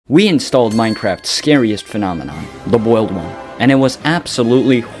We installed Minecraft's scariest phenomenon, the boiled one, and it was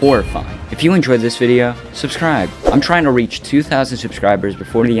absolutely horrifying. If you enjoyed this video, subscribe. I'm trying to reach 2,000 subscribers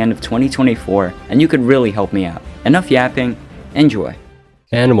before the end of 2024, and you could really help me out. Enough yapping, enjoy.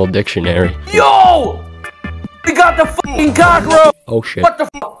 Animal dictionary. Yo! We got the fucking cockroach! Oh shit. What the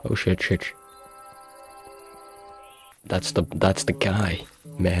fuck? Oh shit. That's the guy,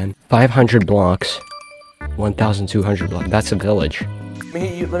 man. 500 blocks. 1,200 blocks. That's a village.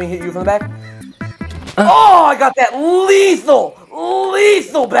 Let me hit you from the back. Oh, I got that lethal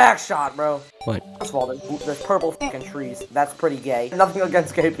back shot, bro. What? First of all, there's purple fucking trees. That's pretty gay. Nothing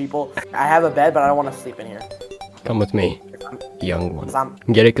against gay people. I have a bed, but I don't want to sleep in here. Come with me, young one.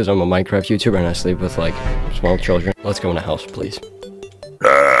 Get it? Because I'm a Minecraft YouTuber and I sleep with, like, small children. Let's go in a house, please.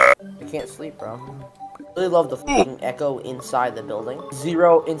 I can't sleep, bro. I really love the fucking echo inside the building.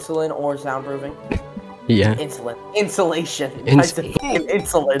 Zero insulin or soundproofing. Yeah. Insulation. I said fucking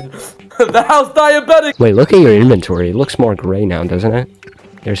insulin. The house diabetic. Wait, look at your inventory. It looks more gray now, doesn't it?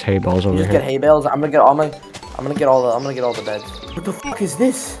 There's hay bales over here. Just get hay bales. I'm gonna get all the beds. What the fuck is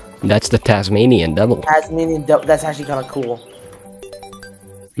this? That's the Tasmanian devil. Tasmanian devil. That's actually kind of cool.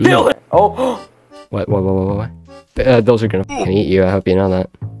 Build it. Oh. What? Those are gonna fucking eat you. I hope you know that.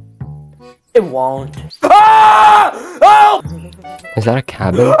 It won't. Ah! Oh! Is that a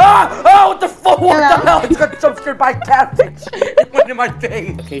cabin? Ah! Oh, what the fuck? What the hell? I just got jump scared by a catfish. It went in my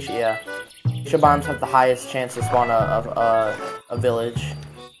face. Acacia, yeah. Acacia bombs have the highest chance to spawn a village.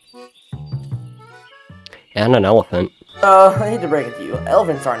 And an elephant. I hate to break it to you.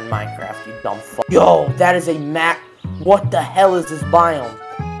 Elephants aren't in Minecraft, you dumb fuck. Yo, that is a map. What the hell is this biome?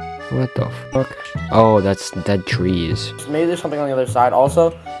 What the fuck? Oh, that's dead trees. Maybe there's something on the other side.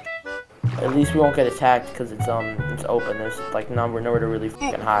 Also, at least we won't get attacked because it's open. There's like nowhere to really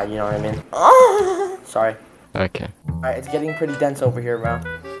fucking hide. You know what I mean? Sorry. Okay. Alright, it's getting pretty dense over here, bro.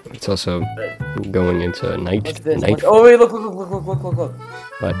 It's also going into night. What's this? Oh wait, look.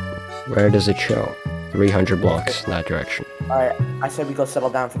 But where does it show? 300 blocks that direction. Alright, I said we go settle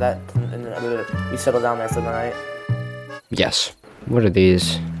down for that. And we settle down there for the night. Yes. What are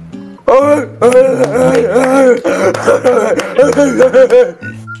these?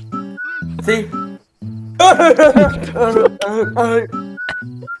 See?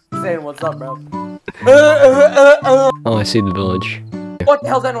 Saying what's up, bro? Oh, I see the village. What the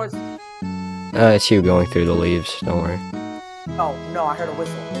hell's that noise? It's you going through the leaves. Don't worry. Oh no, I heard a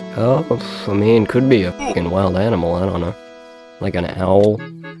whistle. Oh, I mean, could be a fucking wild animal. I don't know. Like an owl,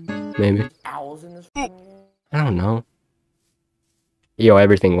 maybe. Owls in this? I don't know. Yo,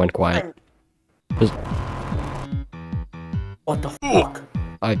 everything went quiet. What the fuck?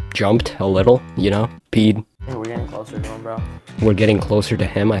 I jumped a little, you know, peed. Hey, we're getting closer to him, bro. We're getting closer to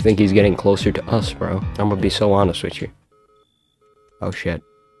him. I think he's getting closer to us, bro. I'm gonna be so honest with you. Oh shit.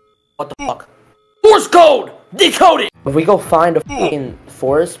 What the fuck? Morse code! Decode it! If we go find a fucking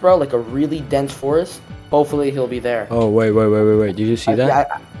forest, bro, like a really dense forest, hopefully he'll be there. Oh, wait. Did you see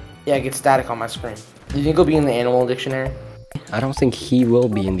that? Yeah, I get static on my screen. Do you think he'll be in the animal dictionary? I don't think he will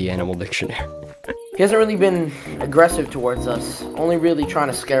be in the animal dictionary. He hasn't really been aggressive towards us, only really trying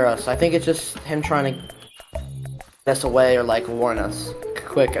to scare us. I think it's just him trying to get us away or like warn us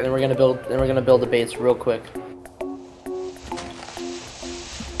quick, and then we're gonna build the base real quick.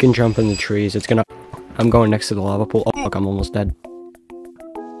 You can jump in the trees. It's gonna. I'm going next to the lava pool. Oh fuck! I'm almost dead.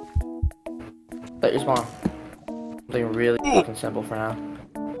 Let your spawn. Something really fucking simple for now.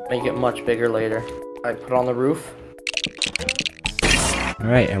 Make it much bigger later. Alright, put it on the roof.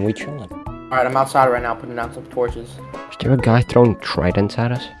 Alright, and we chilling. Alright, I'm outside right now putting down some torches. Is there a guy throwing tridents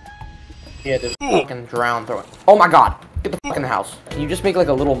at us? Yeah, there's fucking drown throwing. Oh my god! Get the fuck in the house. Can you just make like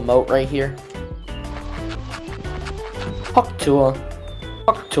a little moat right here? Fuck Tua.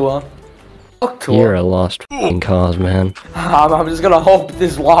 Fuck Tua. Fuck Tua. You're a lost fucking cause, man. I'm just gonna hope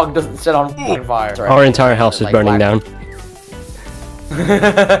this log doesn't set on fucking fire. Sorry. Our entire house is burning down.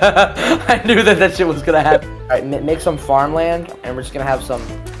 I knew that shit was gonna happen. Alright, make some farmland, and we're just gonna have some...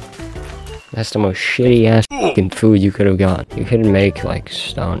 That's the most shitty ass fucking food you could have got. You couldn't make, like,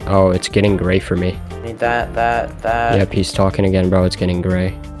 stone. Oh, it's getting gray for me. Need that. Yep, he's talking again, bro. It's getting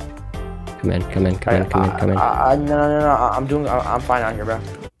gray. Come in. No, I'm fine out here, bro.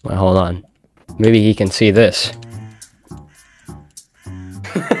 Well, hold on. Maybe he can see this.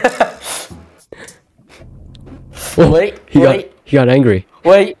 Wait. He got angry.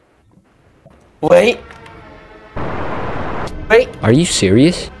 Wait. Are you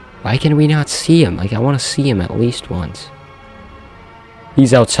serious? Why can we not see him? Like, I want to see him at least once.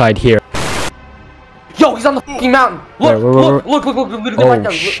 He's outside here. Yo, he's on the fucking mountain. Look, look, literally right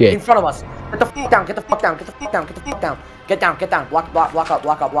there, shit. in front of us. Get the fuck down, get the fuck down, get the fuck down, get the fuck down. Get down. Block up.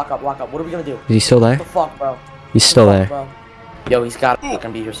 What are we gonna do? Is he still there? What the fuck, bro? He's still there. Bro. Yo, he's gotta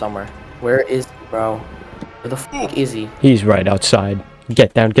fucking be here somewhere. Where is he, bro? Where the fuck is he? He's right outside.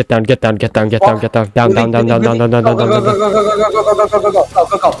 Get down. Down. Go. I'm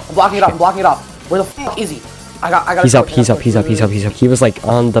blocking it off. Where the fuck is he? I got. He's up. He was like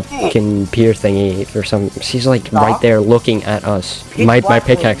on the fucking pier thingy or some. He's like right there looking at us. My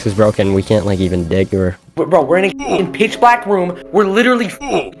pickaxe is broken. We can't like even dig or. Bro, we're in a pitch black room. We're literally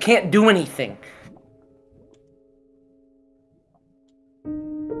can't do anything.